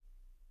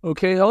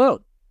Okay,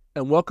 hello,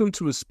 and welcome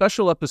to a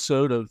special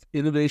episode of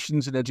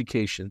Innovations in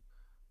Education,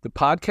 the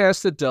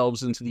podcast that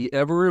delves into the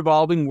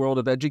ever-evolving world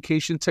of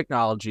education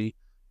technology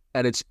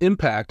and its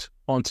impact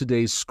on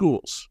today's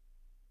schools.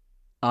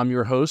 I'm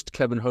your host,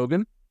 Kevin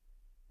Hogan,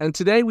 and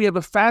today we have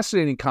a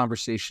fascinating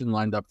conversation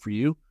lined up for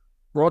you,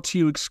 brought to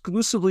you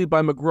exclusively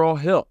by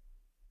McGraw-Hill.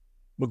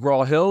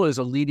 McGraw-Hill is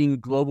a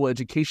leading global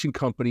education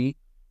company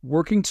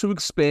working to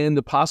expand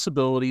the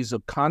possibilities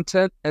of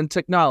content and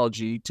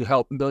technology to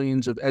help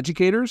millions of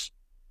educators,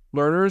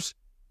 learners,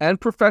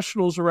 and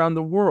professionals around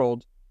the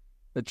world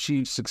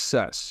achieve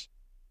success.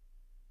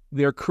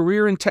 Their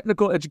career and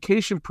technical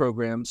education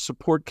programs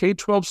support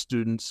K-12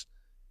 students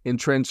in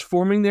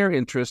transforming their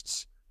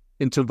interests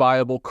into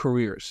viable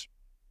careers.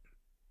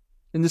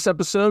 In this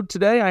episode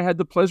today, I had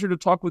the pleasure to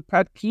talk with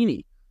Pat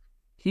Keeney.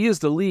 He is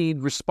the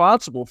lead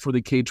responsible for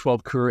the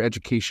K-12 career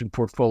education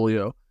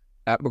portfolio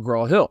at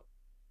McGraw-Hill.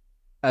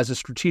 As a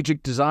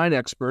strategic design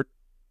expert,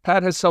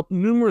 Pat has helped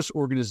numerous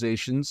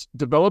organizations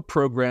develop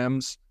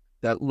programs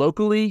that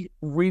locally,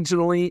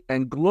 regionally,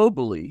 and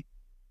globally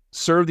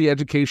serve the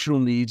educational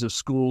needs of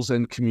schools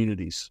and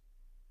communities.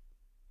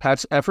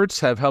 Pat's efforts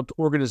have helped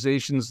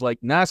organizations like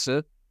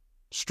NASA,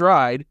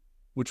 Stride,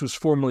 which was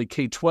formerly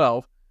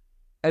K-12,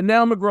 and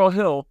now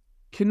McGraw-Hill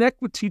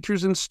connect with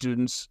teachers and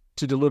students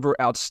to deliver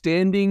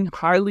outstanding,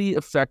 highly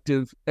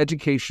effective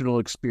educational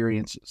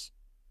experiences.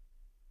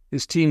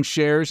 His team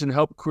shares and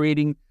helps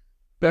creating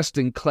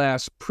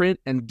best-in-class print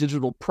and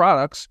digital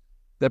products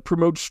that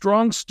promote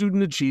strong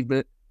student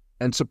achievement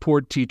and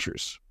support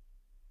teachers.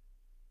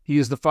 He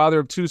is the father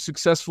of two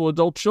successful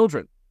adult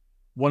children,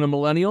 one a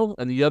millennial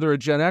and the other a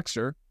Gen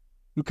Xer,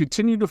 who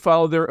continue to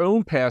follow their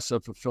own paths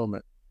of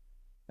fulfillment.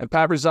 And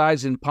Pat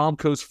resides in Palm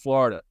Coast,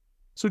 Florida.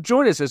 So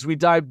join us as we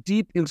dive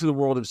deep into the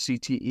world of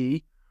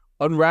CTE,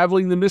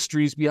 unraveling the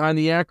mysteries behind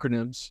the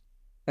acronyms,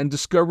 and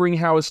discovering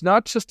how it's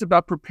not just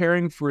about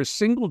preparing for a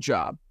single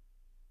job,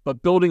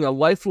 but building a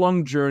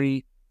lifelong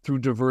journey through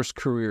diverse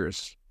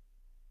careers.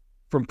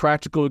 From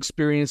practical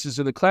experiences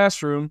in the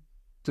classroom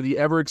to the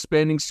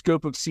ever-expanding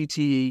scope of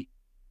CTE,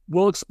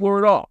 we'll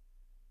explore it all,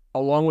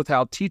 along with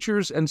how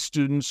teachers and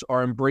students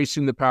are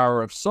embracing the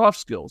power of soft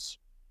skills,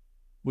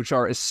 which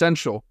are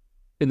essential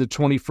in the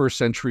 21st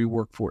century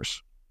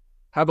workforce.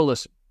 Have a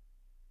listen.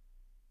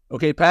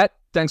 Okay, Pat,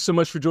 thanks so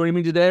much for joining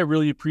me today. I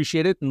really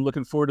appreciate it and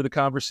looking forward to the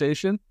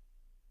conversation.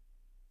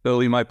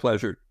 Totally my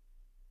pleasure.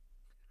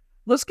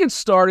 Let's get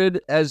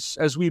started.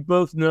 As we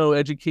both know,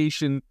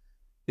 education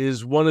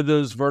is one of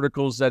those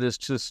verticals that is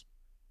just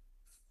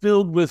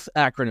filled with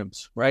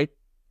acronyms, right?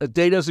 A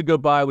day doesn't go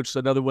by which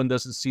another one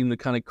doesn't seem to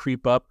kind of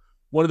creep up.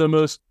 One of the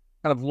most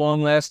kind of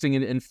long-lasting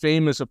and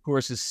famous, of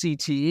course, is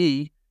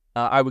CTE.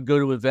 I would go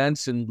to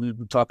events and we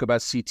would talk about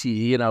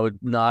CTE, and I would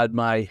nod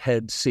my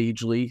head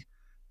sagely,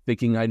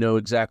 thinking I know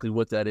exactly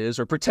what that is,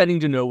 or pretending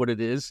to know what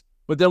it is,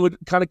 but then would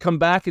kind of come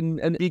back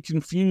and be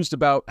confused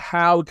about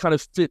how it kind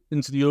of fit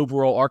into the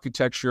overall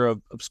architecture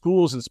of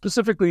schools, and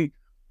specifically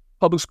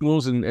public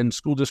schools and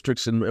school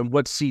districts, and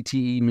what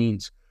CTE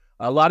means.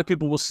 A lot of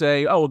people will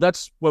say, oh,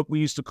 that's what we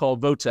used to call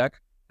VOTEC.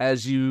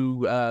 As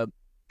you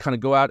kind of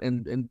go out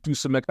and do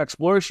some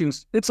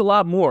explorations, it's a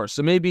lot more.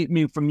 So maybe,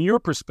 from your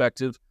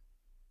perspective,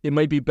 it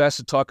might be best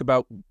to talk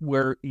about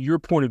where your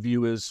point of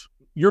view is,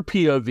 your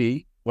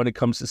POV, when it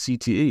comes to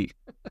CTE.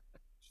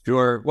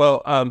 Sure.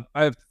 Well,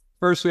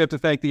 first we have to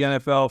thank the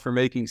NFL for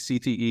making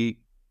CTE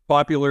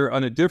popular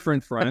on a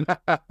different front,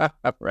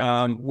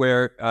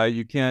 where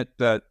you can't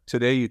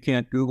today you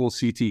can't Google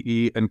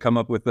CTE and come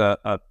up with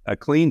a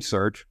clean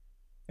search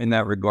in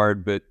that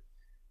regard. But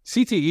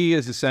CTE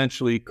is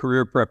essentially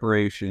career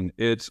preparation.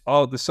 It's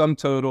all the sum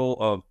total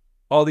of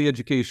all the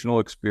educational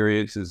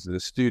experiences that a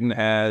student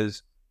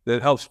has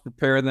that helps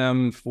prepare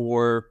them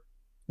for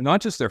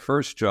not just their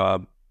first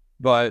job,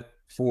 but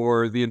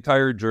for the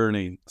entire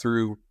journey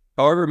through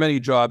however many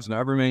jobs and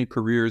however many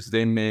careers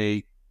they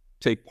may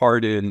take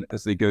part in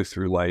as they go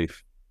through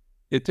life.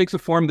 It takes a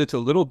form that's a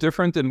little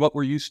different than what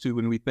we're used to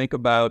when we think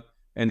about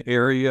an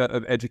area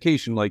of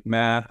education like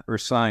math or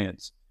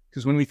science.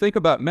 Because when we think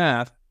about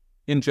math,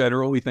 in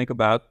general, we think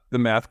about the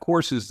math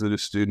courses that a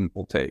student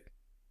will take.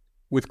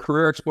 With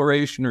career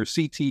exploration or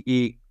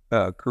CTE,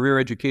 career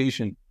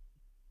education,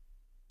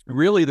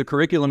 really the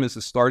curriculum is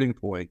the starting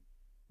point.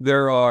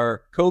 There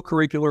are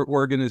co-curricular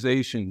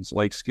organizations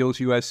like Skills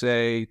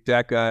USA,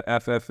 DECA,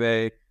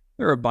 FFA.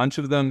 There are a bunch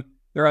of them.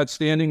 They're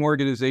outstanding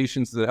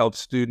organizations that help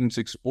students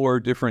explore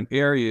different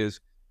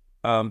areas,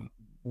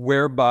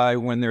 whereby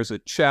when there's a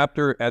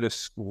chapter at a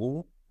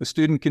school, the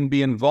student can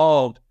be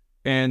involved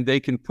and they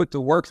can put to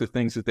work the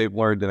things that they've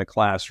learned in a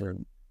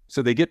classroom.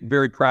 So they get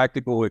very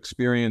practical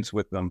experience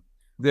with them.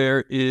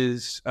 There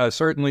is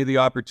certainly the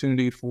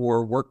opportunity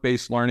for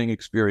work-based learning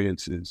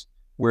experiences,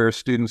 where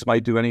students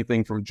might do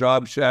anything from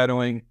job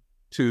shadowing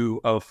to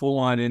a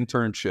full-on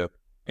internship.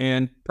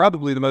 And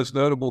probably the most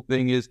notable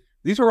thing is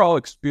these are all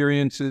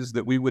experiences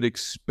that we would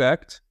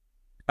expect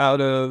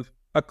out of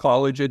a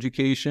college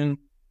education.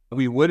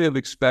 We would have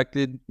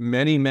expected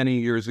many, many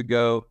years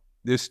ago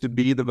this to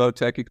be the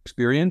VOTEC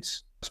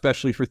experience,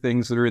 especially for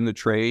things that are in the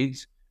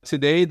trades.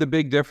 Today, the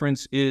big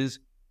difference is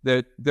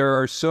that there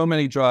are so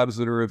many jobs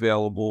that are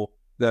available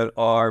that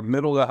are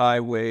middle to high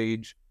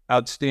wage,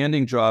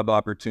 outstanding job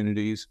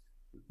opportunities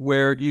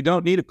where you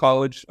don't need a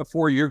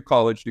 4-year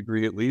college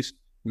degree at least,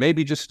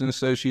 maybe just an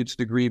associate's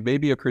degree,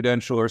 maybe a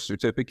credential or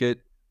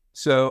certificate.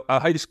 So a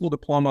high school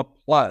diploma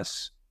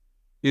plus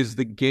is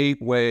the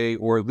gateway,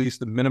 or at least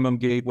the minimum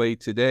gateway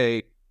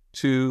today,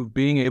 to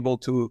being able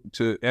to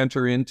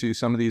enter into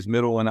some of these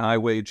middle and high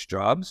wage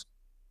jobs.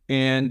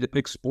 And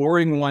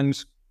exploring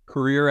one's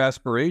career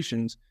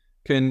aspirations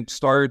can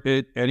start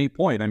at any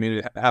point. I mean,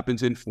 it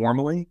happens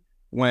informally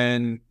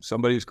when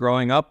somebody's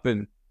growing up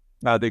and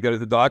they go to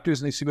the doctors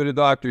and they see what a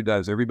doctor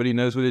does. Everybody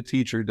knows what a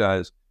teacher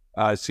does.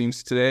 It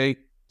seems today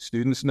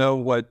students know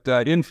what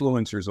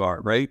influencers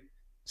are, right?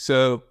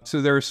 So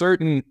there are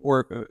certain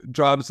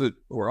jobs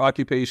or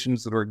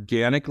occupations that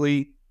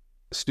organically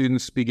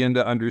students begin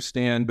to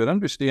understand, but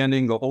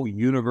understanding the whole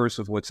universe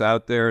of what's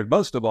out there, and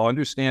most of all,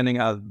 understanding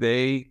how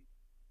they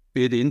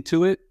fit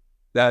into it,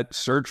 that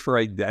search for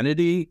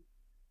identity,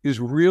 is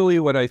really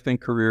what I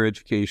think career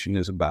education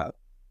is about.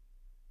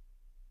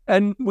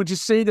 And would you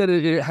say that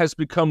it has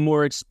become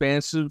more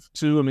expansive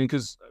too? I mean,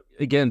 because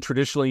again,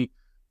 traditionally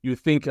you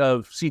think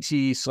of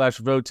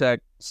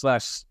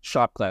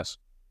CTE/VOTEC/shop class,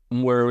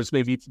 where it was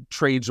maybe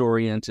trades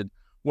oriented.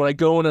 When I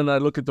go in and I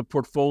look at the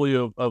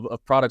portfolio of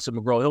products that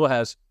McGraw-Hill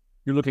has,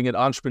 you're looking at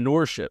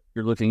entrepreneurship,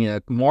 you're looking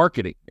at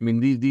marketing. I mean,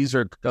 these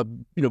are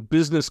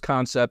business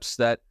concepts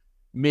that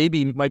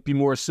maybe might be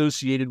more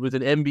associated with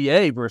an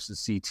MBA versus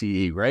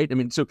CTE, right? I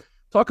mean, so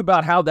talk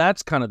about how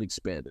that's kind of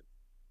expanded.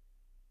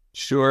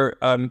 Sure.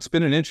 It's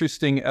been an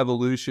interesting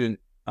evolution.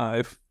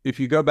 If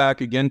you go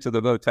back again to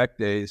the VOTEC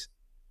days,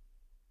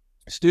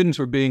 students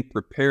were being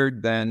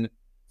prepared then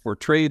for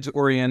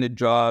trades-oriented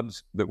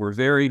jobs that were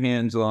very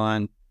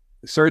hands-on,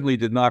 certainly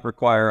did not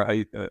require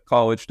a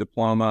college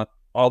diploma.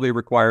 All they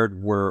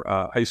required were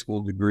a high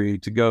school degree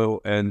to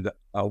go and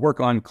work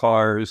on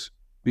cars,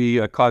 be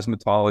a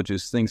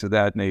cosmetologist, things of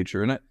that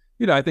nature. And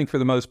I think for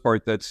the most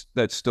part, that's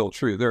still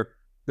true. There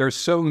are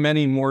so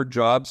many more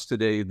jobs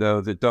today,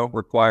 though, that don't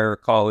require a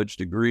college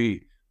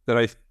degree, that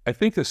I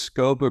think the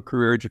scope of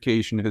career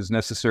education has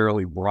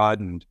necessarily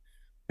broadened.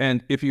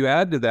 And if you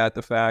add to that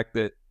the fact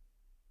that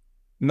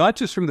not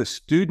just from the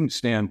student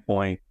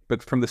standpoint,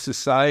 but from the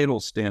societal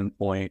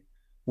standpoint,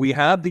 we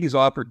have these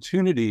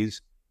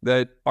opportunities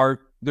that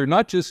they're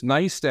not just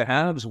nice to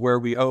haves, where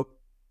we hope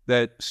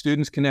that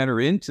students can enter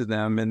into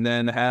them and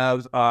then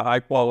have a high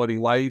quality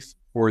life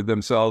for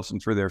themselves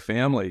and for their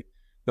family.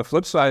 The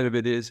flip side of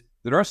it is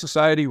that our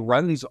society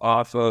runs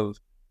off of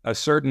a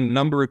certain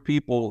number of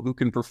people who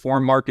can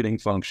perform marketing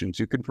functions,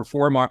 who can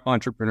perform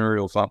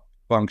entrepreneurial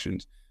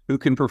functions, who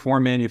can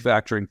perform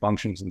manufacturing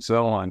functions, and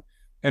so on.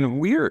 And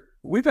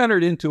we've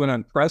entered into an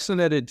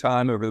unprecedented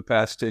time over the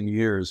past 10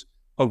 years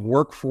of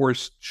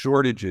workforce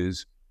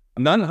shortages.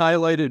 None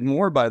highlighted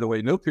more, by the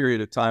way, no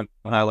period of time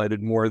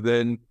highlighted more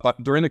than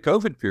during the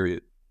COVID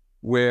period,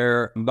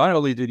 where not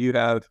only did you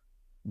have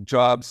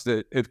jobs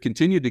that have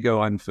continued to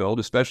go unfilled,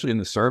 especially in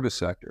the service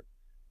sector,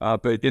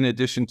 but in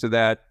addition to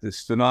that,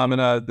 this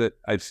phenomena that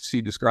I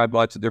see described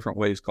lots of different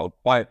ways called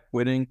quiet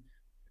quitting.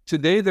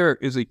 Today, there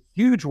is a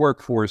huge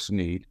workforce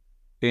need,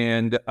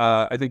 and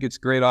I think it's a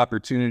great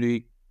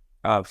opportunity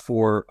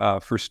for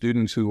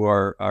students who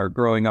are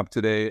growing up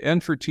today,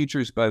 and for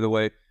teachers, by the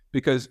way,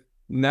 because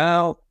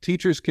now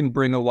teachers can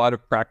bring a lot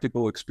of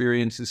practical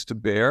experiences to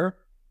bear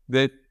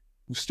that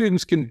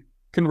students can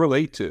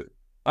relate to.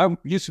 I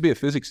used to be a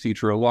physics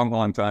teacher a long,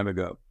 long time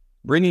ago.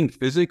 Bringing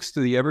physics to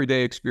the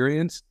everyday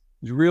experience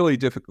is really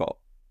difficult.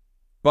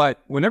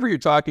 But whenever you're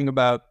talking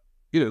about,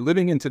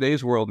 living in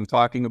today's world and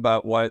talking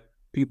about what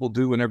people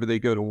do whenever they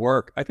go to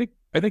work, I think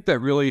that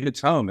really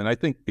hits home. And I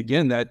think,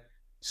 again, that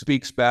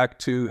speaks back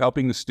to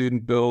helping the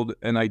student build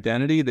an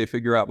identity. They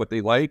figure out what they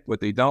like, what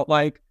they don't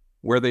like,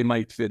 where they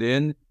might fit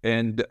in,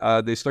 and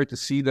they start to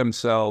see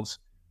themselves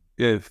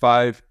in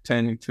 5,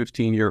 10,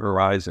 15-year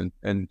horizon.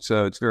 And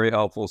so it's very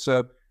helpful.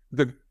 So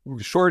the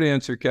short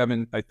answer,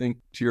 Kevin, I think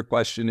to your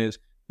question is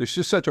there's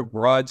just such a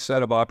broad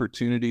set of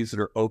opportunities that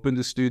are open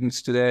to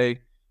students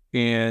today.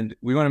 And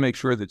we want to make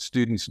sure that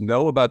students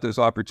know about those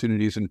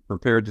opportunities and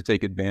prepared to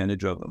take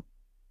advantage of them.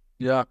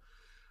 Yeah.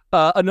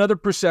 Another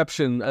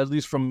perception, at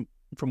least from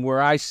where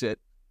I sit,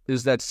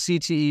 is that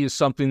CTE is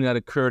something that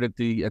occurred at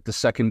the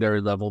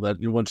secondary level, that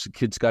once the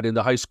kids got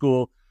into high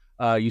school,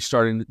 you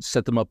started to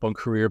set them up on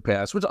career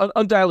paths, which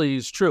undoubtedly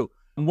is true.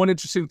 And one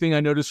interesting thing I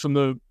noticed from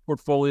the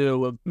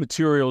portfolio of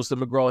materials that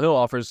McGraw-Hill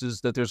offers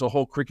is that there's a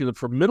whole curriculum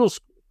for middle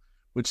school,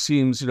 which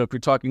seems, if you're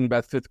talking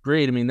about 5th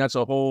grade, I mean, that's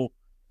a whole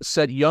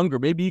set younger.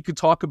 Maybe you could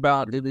talk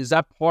about, is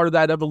that part of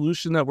that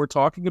evolution that we're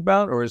talking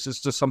about, or is this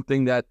just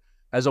something that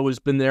has always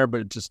been there,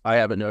 but just I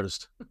haven't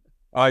noticed?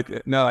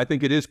 No, I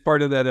think it is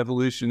part of that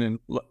evolution. And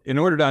in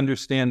order to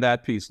understand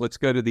that piece, let's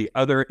go to the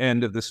other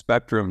end of the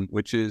spectrum,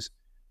 which is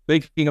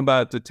thinking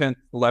about the 10th,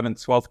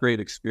 11th, 12th grade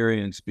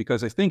experience,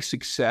 because I think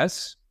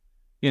success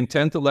in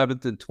 10th,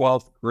 11th, and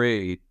 12th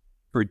grade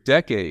for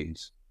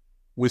decades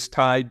was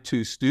tied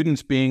to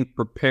students being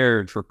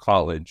prepared for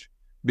college,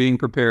 being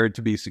prepared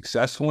to be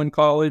successful in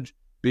college,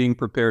 being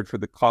prepared for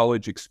the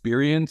college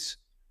experience.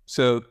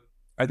 So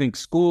I think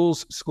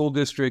schools, school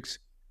districts,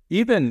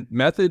 even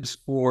methods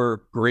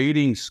for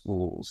grading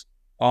schools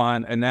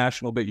on a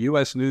national, but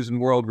U.S. News and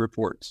World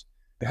Reports.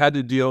 They had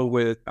to deal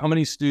with how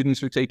many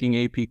students are taking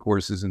AP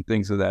courses and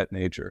things of that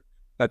nature.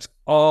 That's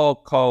all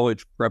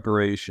college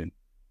preparation.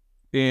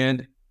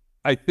 And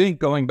I think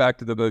going back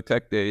to the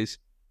Votech days,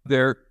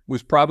 there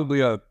was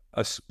probably a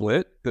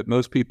split that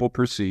most people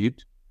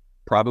perceived,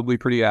 probably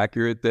pretty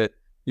accurate, that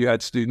you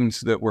had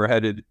students that were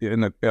headed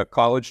in the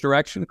college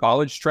direction,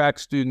 college track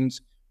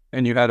students,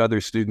 and you had other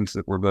students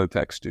that were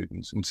Votech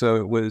students. And so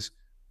it was,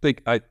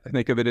 I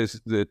think of it as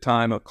the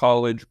time of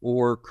college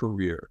or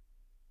career.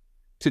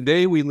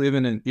 Today, we live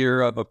in an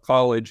era of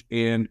college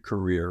and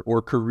career,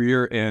 or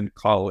career and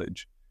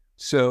college.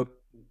 So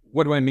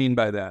what do I mean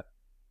by that?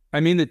 I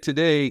mean that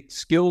today,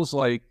 skills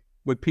like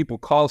what people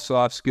call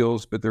soft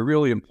skills, but they're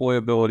really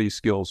employability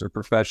skills or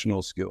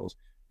professional skills,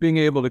 being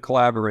able to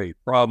collaborate,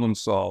 problem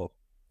solve,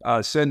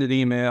 send an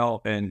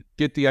email and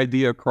get the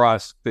idea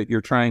across that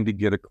you're trying to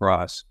get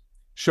across,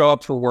 show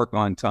up for work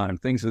on time,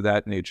 things of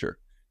that nature.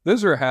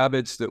 Those are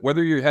habits that,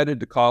 whether you're headed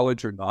to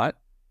college or not,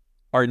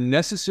 are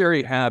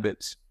necessary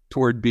habits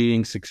toward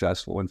being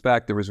successful. In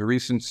fact, there was a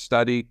recent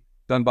study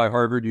done by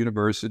Harvard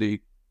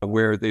University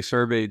where they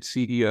surveyed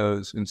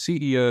CEOs, and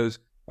CEOs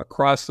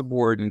across the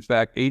board, in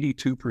fact,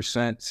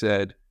 82%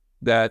 said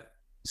that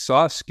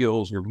soft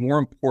skills were more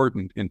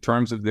important in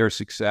terms of their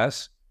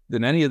success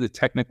than any of the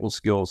technical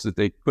skills that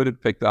they could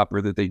have picked up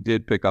or that they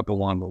did pick up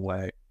along the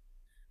way.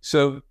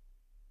 So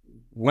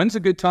when's a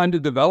good time to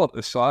develop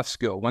a soft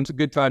skill? When's a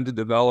good time to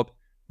develop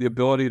the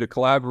ability to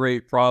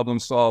collaborate, problem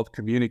solve,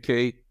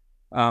 communicate?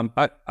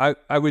 I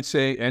would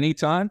say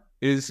anytime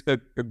is a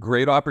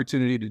great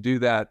opportunity to do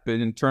that. But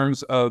in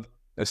terms of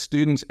a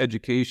student's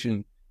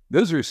education,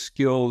 those are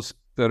skills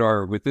that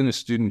are within a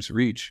student's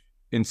reach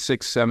in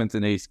 6th, 7th,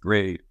 and 8th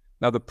grade.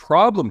 Now, the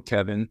problem,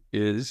 Kevin,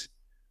 is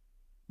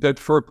that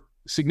for a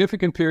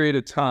significant period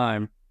of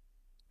time,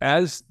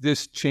 as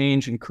this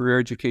change in career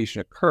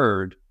education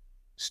occurred,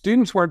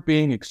 students weren't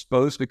being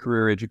exposed to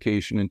career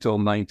education until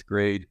 9th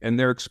grade, and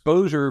their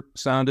exposure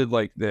sounded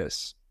like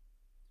this.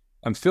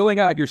 I'm filling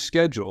out your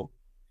schedule.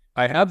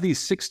 I have these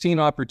 16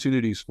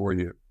 opportunities for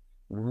you.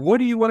 What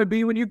do you want to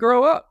be when you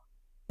grow up?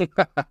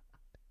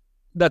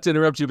 Not to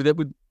interrupt you,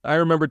 but I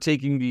remember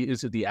taking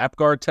is it the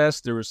APGAR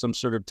test? There was some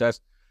sort of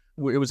test.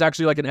 It was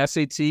actually like an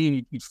SAT,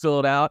 and you'd fill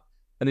it out.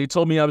 And they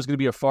told me I was going to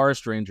be a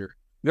forest ranger.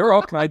 There are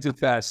all kinds of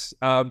tests.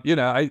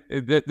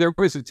 There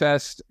was a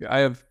test. I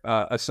have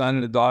a son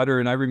and a daughter,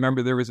 and I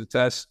remember there was a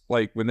test,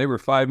 like when they were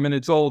 5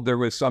 minutes old, there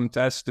was some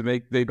test to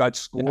make, they got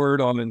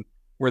scored on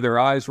where their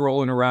eyes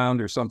rolling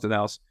around or something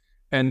else.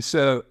 And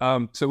so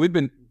we've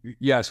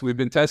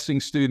been testing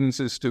students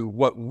as to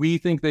what we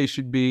think they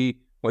should be,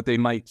 what they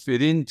might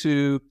fit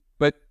into.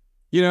 But,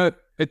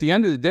 at the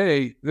end of the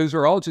day, those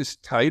are all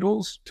just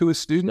titles to a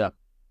student. Yeah.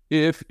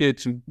 If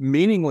it's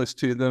meaningless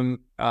to them,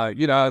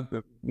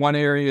 one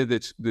area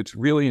that's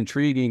really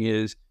intriguing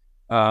is,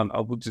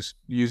 I'll just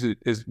use it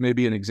as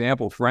maybe an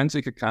example,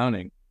 forensic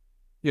accounting.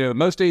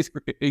 Most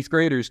eighth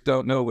graders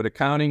don't know what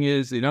accounting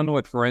is. They don't know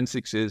what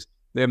forensics is.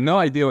 They have no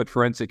idea what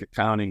forensic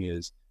accounting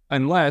is,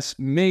 unless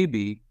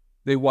maybe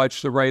they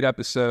watch the right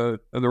episode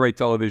of the right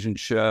television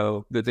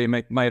show that they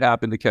might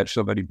happen to catch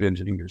somebody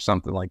binging or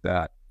something like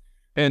that.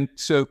 And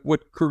so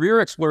what career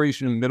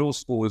exploration in middle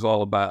school is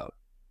all about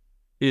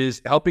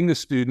is helping the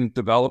student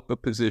develop a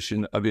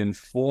position of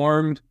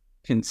informed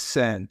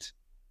consent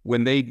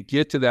when they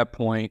get to that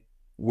point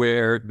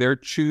where they're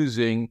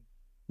choosing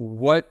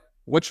what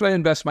should I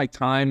invest my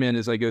time in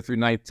as I go through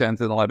 9th,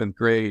 10th, and 11th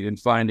grade and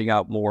finding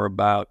out more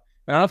about.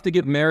 I don't have to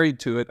get married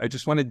to it. I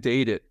just want to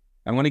date it.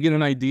 I want to get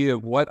an idea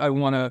of what I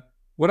want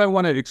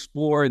to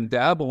explore and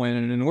dabble in.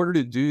 And in order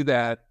to do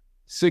that,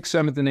 6th,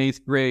 7th, and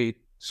 8th grade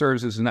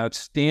serves as an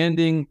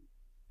outstanding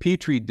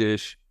petri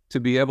dish to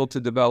be able to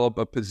develop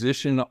a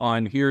position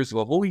on here's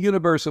the whole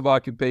universe of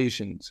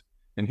occupations,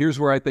 and here's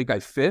where I think I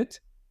fit,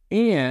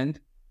 and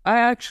I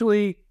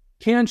actually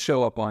can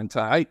show up on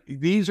time.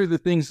 These are the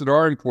things that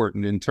are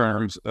important in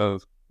terms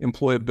of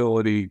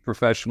employability,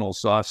 professional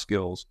soft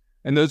skills,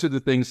 and those are the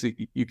things that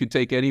you can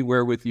take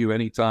anywhere with you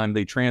anytime.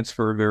 They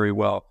transfer very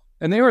well,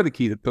 and they are the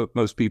key to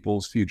most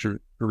people's future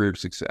career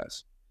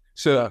success.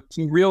 So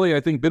really,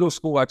 I think middle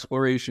school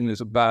exploration is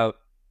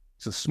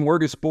it's a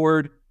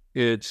smorgasbord.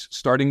 It's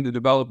starting to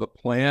develop a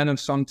plan of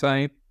some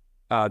type.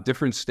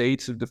 Different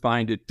states have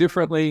defined it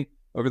differently.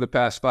 Over the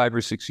past 5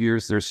 or 6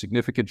 years, there's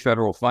significant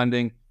federal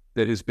funding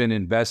that has been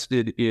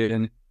invested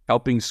in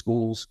helping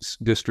schools,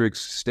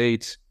 districts,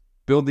 states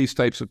build these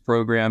types of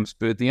programs.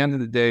 But at the end of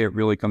the day, it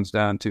really comes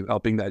down to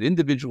helping that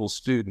individual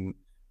student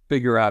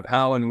figure out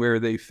how and where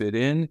they fit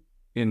in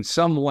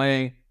some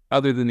way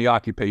other than the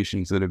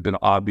occupations that have been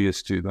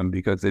obvious to them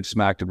because they've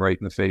smacked them right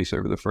in the face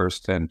over the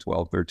first 10,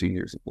 12, 13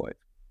 years of life.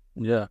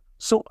 Yeah.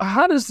 So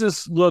how does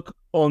this look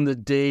on the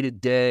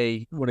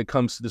day-to-day when it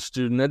comes to the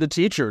student and the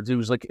teacher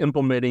who's like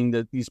implementing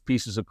these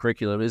pieces of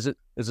curriculum? Is it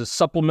a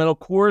supplemental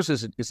course?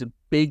 Is it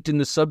baked in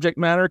the subject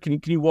matter? Can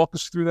you walk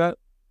us through that?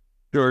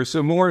 Sure.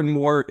 So more and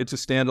more, it's a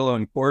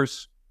standalone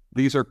course.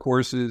 These are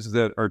courses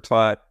that are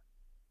taught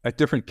at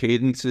different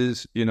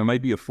cadences. It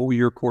might be a full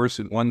year course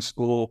in one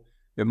school.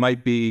 It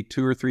might be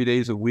 2 or 3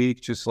 days a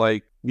week, just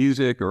like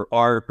music or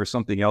art or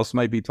something else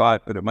might be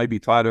taught, but it might be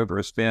taught over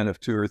a span of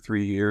 2 or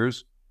 3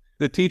 years.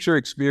 The teacher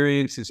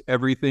experience is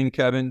everything,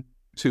 Kevin,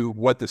 to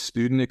what the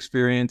student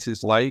experience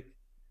is like.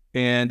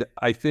 And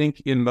I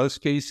think in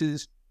most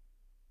cases,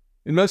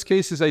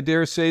 I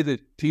dare say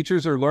that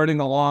teachers are learning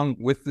along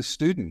with the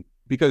student,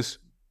 because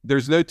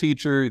there's no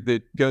teacher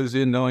that goes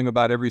in knowing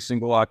about every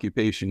single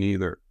occupation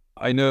either.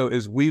 I know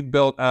as we've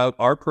built out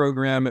our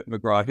program at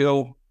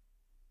McGraw-Hill,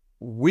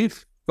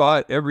 we've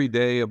thought every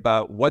day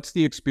about what's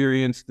the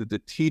experience that the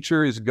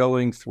teacher is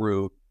going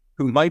through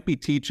who might be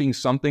teaching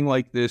something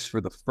like this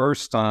for the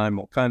first time.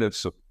 What kind of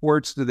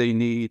supports do they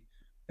need?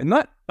 And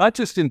not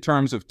just in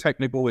terms of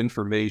technical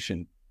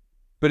information,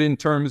 but in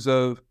terms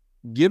of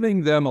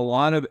giving them a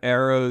lot of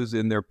arrows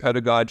in their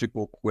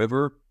pedagogical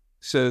quiver,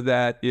 so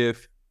that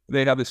if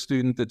they have a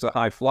student that's a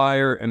high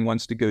flyer and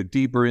wants to go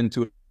deeper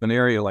into an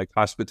area like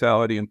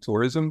hospitality and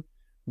tourism,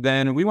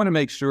 then we want to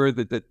make sure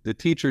that the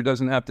teacher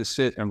doesn't have to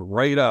sit and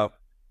write up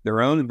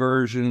their own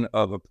version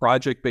of a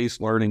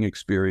project-based learning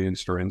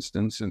experience, for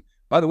instance. And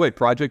by the way,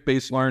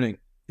 project-based learning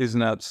is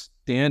an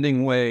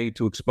outstanding way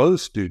to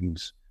expose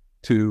students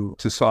to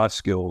soft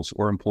skills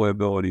or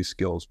employability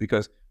skills,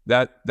 because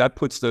that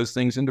puts those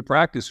things into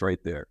practice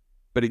right there.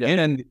 But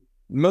again,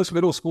 most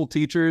middle school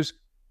teachers,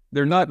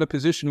 they're not in a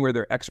position where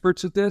they're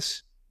experts at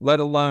this, let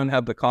alone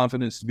have the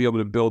confidence to be able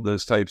to build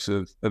those types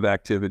of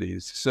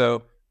activities.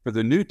 So for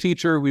the new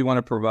teacher, we want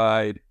to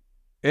provide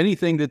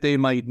anything that they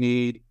might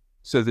need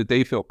so that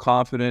they feel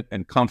confident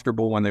and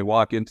comfortable when they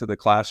walk into the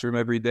classroom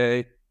every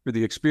day. For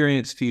the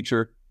experienced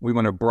teacher, we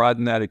want to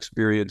broaden that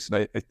experience.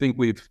 And I think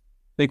we've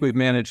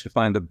managed to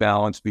find a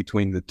balance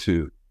between the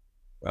two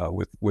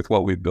with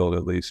what we've built,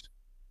 at least.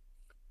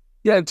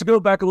 Yeah, and to go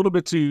back a little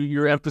bit to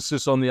your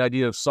emphasis on the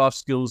idea of soft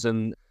skills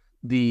and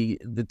the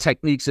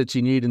techniques that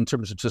you need in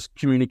terms of just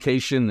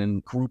communication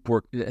and group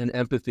work and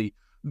empathy,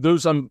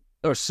 those I'm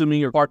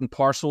assuming are part and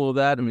parcel of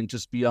that. I mean,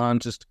 just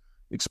beyond just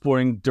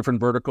exploring different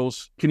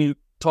verticals. Can you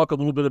talk a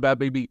little bit about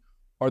maybe,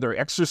 are there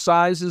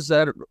exercises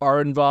that are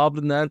involved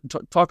in that?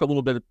 Talk a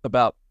little bit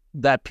about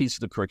that piece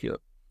of the curriculum.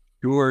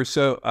 Sure.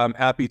 So I'm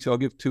happy to. I'll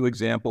give 2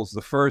 examples.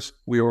 The first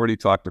we already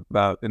talked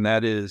about, and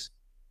that is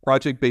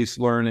project-based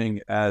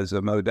learning as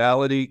a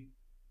modality.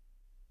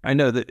 I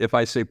know that if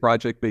I say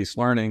project-based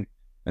learning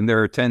and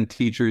there are 10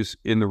 teachers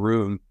in the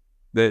room,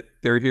 that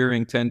they're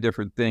hearing 10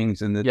 different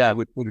things, and that they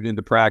would put it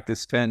into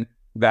practice 10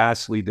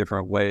 vastly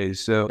different ways.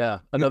 So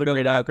another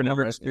great acronym.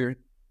 Right?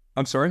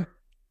 I'm sorry?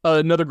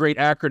 Another great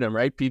acronym,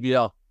 right?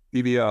 PBL.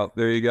 PBL.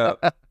 There you go.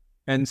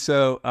 And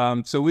so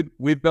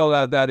we've built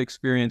out that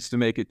experience to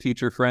make it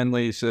teacher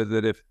friendly, so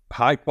that if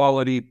high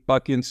quality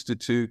Buck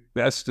Institute,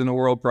 best in the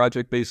world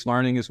project-based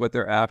learning is what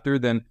they're after,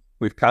 then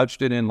we've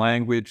couched it in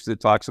language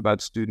that talks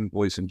about student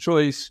voice and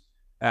choice,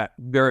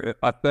 very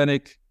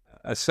authentic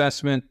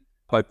assessment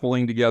by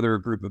pulling together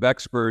a group of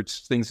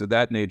experts, things of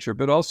that nature.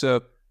 But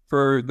also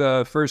for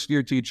the first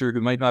year teacher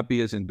who might not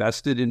be as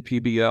invested in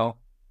PBL,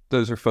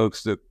 those are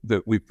folks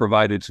that we've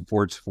provided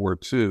supports for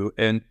too.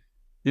 And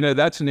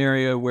that's an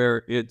area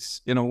where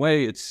it's, in a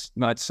way, it's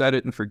not set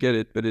it and forget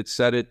it, but it's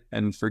set it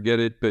and forget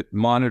it, but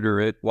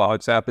monitor it while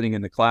it's happening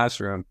in the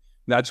classroom.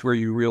 That's where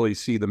you really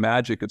see the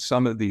magic of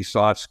some of these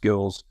soft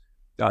skills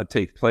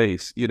take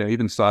place,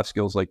 even soft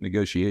skills like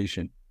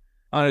negotiation.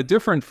 On a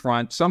different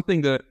front,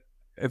 something that,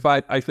 if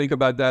I think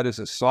about that as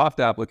a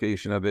soft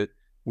application of it,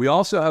 we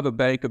also have a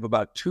bank of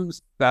about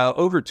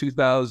over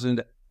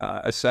 2,000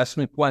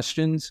 assessment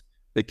questions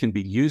that can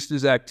be used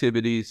as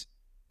activities.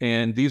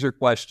 And these are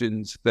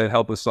questions that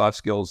help with soft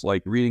skills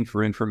like reading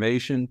for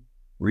information,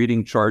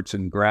 reading charts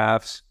and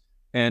graphs.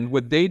 And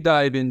what they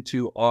dive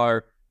into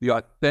are the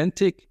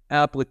authentic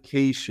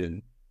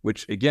application,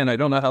 which, again, I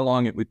don't know how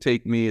long it would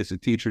take me as a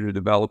teacher to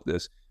develop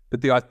this, but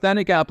the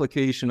authentic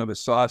application of a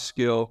soft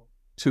skill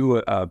to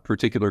a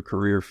particular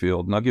career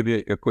field. And I'll give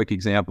you a quick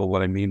example of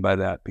what I mean by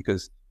that,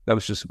 because that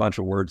was just a bunch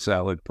of word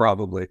salad,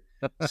 probably.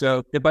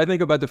 So if I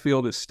think about the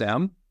field of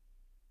STEM,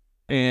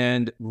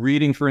 and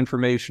reading for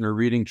information or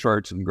reading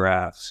charts and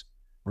graphs,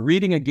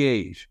 reading a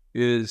gauge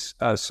is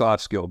a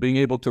soft skill. Being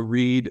able to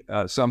read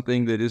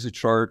something that is a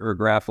chart or a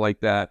graph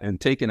like that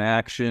and take an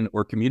action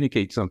or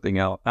communicate something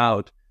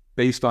out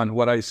based on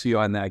what I see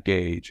on that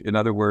gauge. In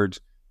other words,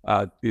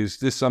 is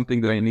this something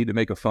that I need to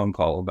make a phone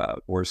call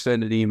about or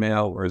send an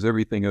email, or is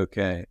everything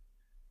okay?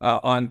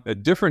 On a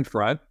different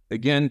front,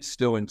 again,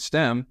 still in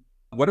STEM,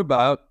 what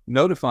about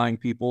notifying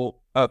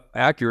people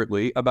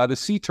accurately about a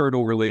sea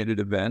turtle related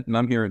event? And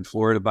I'm here in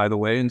Florida, by the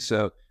way, and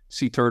so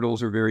sea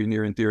turtles are very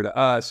near and dear to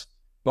us,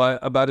 but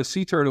about a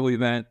sea turtle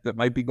event that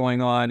might be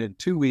going on in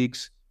 2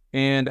 weeks,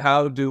 and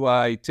how do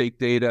I take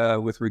data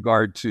with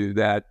regard to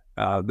that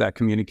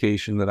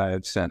communication that I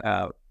had sent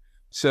out?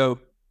 So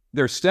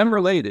they're STEM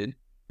related,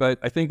 but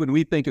I think when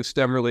we think of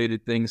STEM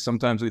related things,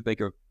 sometimes we think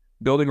of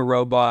building a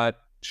robot,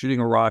 shooting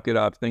a rocket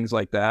up, things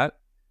like that.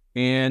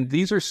 And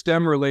these are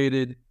STEM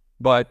related,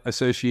 but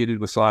associated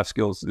with soft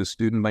skills that a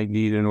student might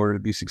need in order to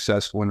be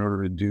successful, in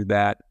order to do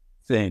that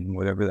thing,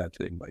 whatever that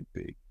thing might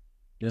be.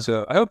 Yeah.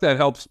 So I hope that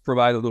helps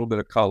provide a little bit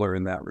of color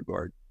in that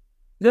regard.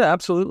 Yeah,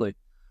 absolutely.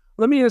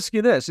 Let me ask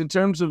you this, in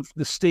terms of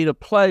the state of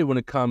play when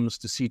it comes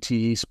to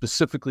CTE,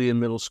 specifically in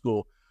middle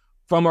school.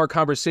 From our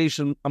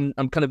conversation, I'm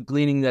kind of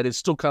gleaning that it's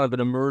still kind of an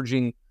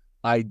emerging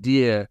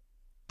idea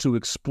to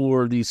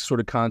explore these sort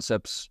of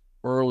concepts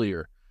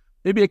earlier.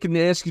 Maybe I can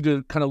ask you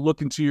to kind of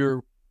look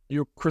into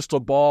your crystal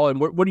ball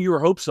and what your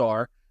hopes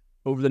are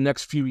over the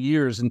next few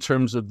years in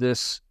terms of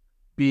this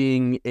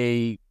being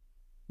a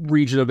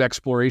region of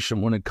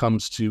exploration when it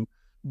comes to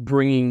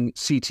bringing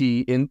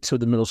CTE into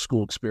the middle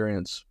school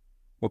experience.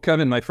 Well,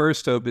 Kevin, my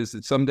first hope is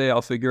that someday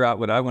I'll figure out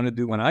what I want to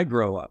do when I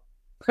grow up.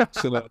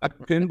 So I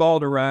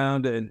pinballed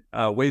around and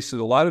wasted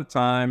a lot of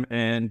time,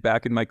 and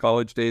back in my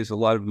college days, a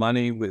lot of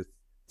money with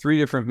 3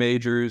 different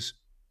majors,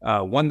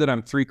 one that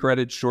I'm 3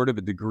 credits short of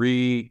a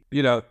degree.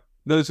 You know,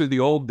 those are the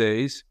old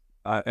days,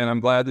 and I'm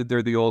glad that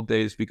they're the old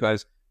days,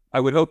 because I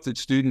would hope that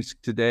students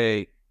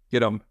today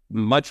get a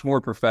much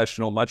more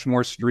professional, much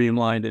more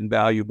streamlined and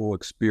valuable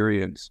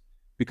experience,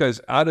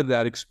 because out of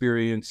that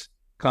experience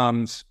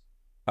comes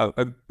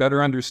a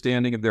better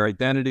understanding of their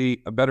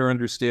identity, a better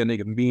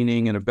understanding of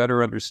meaning, and a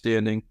better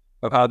understanding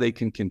of how they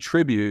can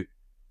contribute.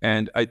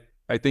 And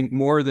I think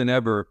more than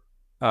ever,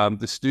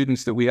 the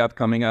students that we have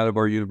coming out of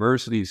our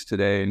universities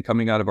today and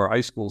coming out of our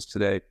high schools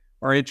today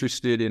are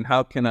interested in,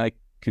 how can I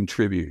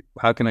contribute?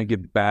 How can I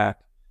give back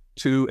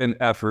to an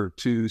effort,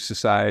 to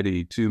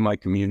society, to my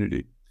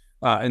community?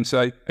 And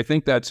so I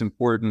think that's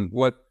important.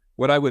 What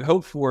I would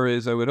hope for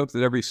is, I would hope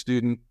that every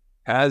student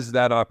has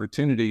that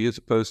opportunity, as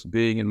opposed to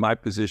being in my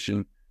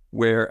position,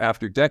 where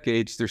after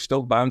decades, they're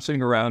still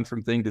bouncing around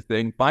from thing to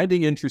thing,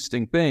 finding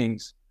interesting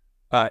things,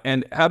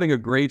 and having a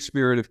great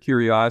spirit of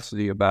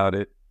curiosity about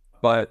it,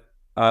 but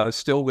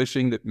still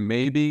wishing that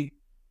maybe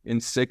in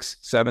 6th,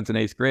 7th, and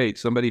 8th grade,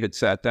 somebody had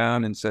sat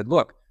down and said,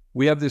 look,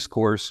 we have this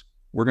course,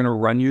 we're going to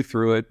run you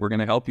through it, we're going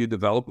to help you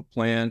develop a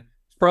plan.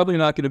 It's probably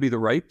not going to be the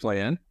right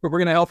plan, but we're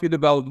going to help you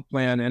develop a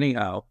plan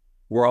anyhow.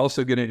 We're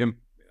also going to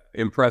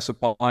impress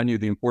upon you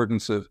the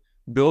importance of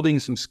building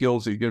some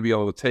skills that you're going to be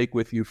able to take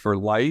with you for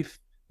life,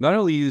 not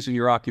only using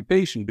your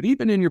occupation, but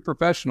even in your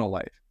professional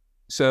life.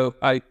 So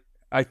I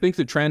think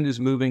the trend is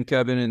moving,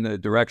 Kevin, in the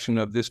direction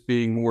of this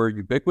being more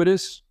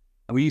ubiquitous.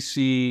 We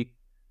see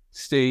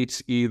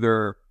states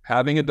either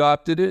having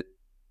adopted it,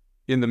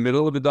 in the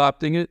middle of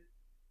adopting it,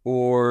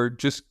 or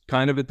just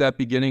kind of at that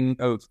beginning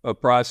of a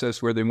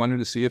process where they wanted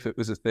to see if it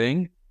was a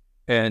thing.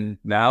 And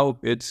now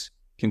it's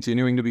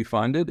continuing to be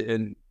funded.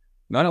 And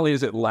not only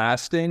is it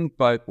lasting,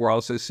 but we're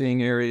also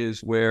seeing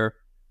areas where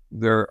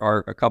there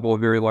are a couple of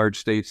very large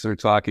states that are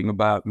talking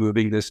about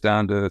moving this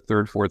down to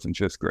 3rd, 4th, and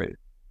 5th grade.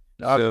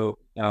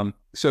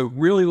 So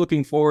really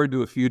looking forward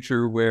to a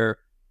future where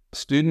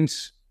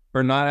students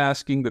are not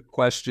asking the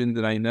question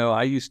that I know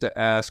I used to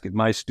ask and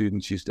my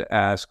students used to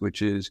ask,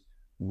 which is,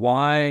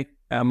 why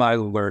am I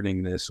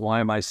learning this? Why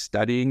am I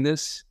studying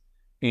this?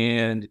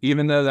 And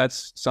even though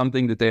that's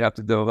something that they have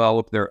to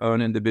develop their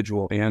own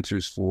individual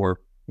answers for,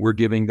 we're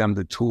giving them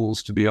the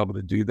tools to be able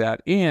to do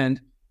that,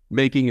 and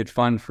making it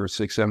fun for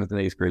 6th, 7th, and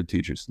 8th grade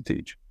teachers to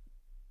teach.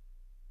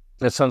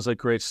 That sounds like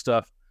great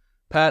stuff.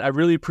 Pat, I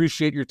really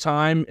appreciate your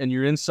time and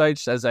your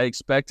insights, as I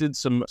expected.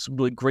 Some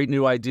really great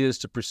new ideas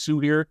to pursue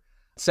here.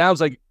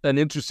 Sounds like an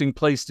interesting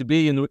place to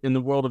be in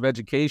the world of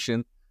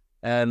education.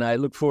 And I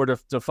look forward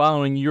to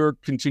following your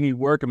continued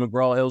work and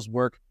McGraw-Hill's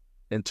work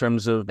in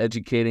terms of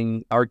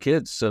educating our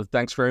kids. So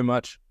thanks very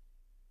much.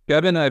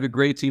 Kevin, I have a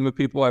great team of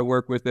people I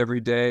work with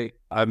every day.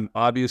 I'm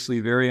obviously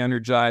very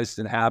energized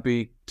and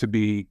happy to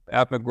be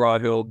at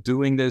McGraw-Hill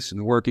doing this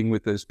and working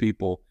with those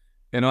people.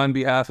 And on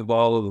behalf of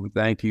all of them,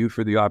 thank you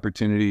for the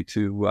opportunity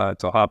to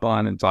hop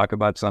on and talk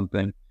about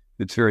something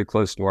that's very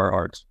close to our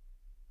hearts.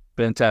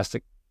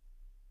 Fantastic.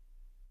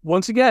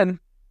 Once again,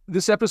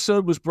 this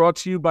episode was brought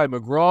to you by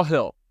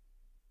McGraw-Hill,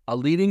 a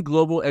leading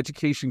global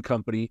education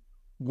company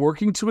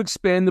working to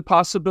expand the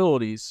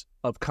possibilities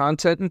of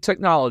content and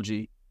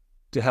technology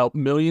to help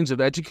millions of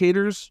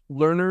educators,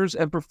 learners,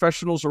 and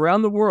professionals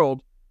around the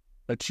world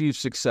achieve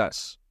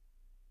success.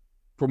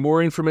 For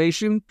more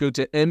information, go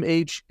to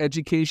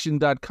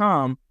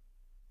mheducation.com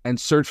and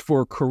search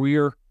for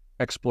Career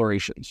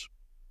Explorations.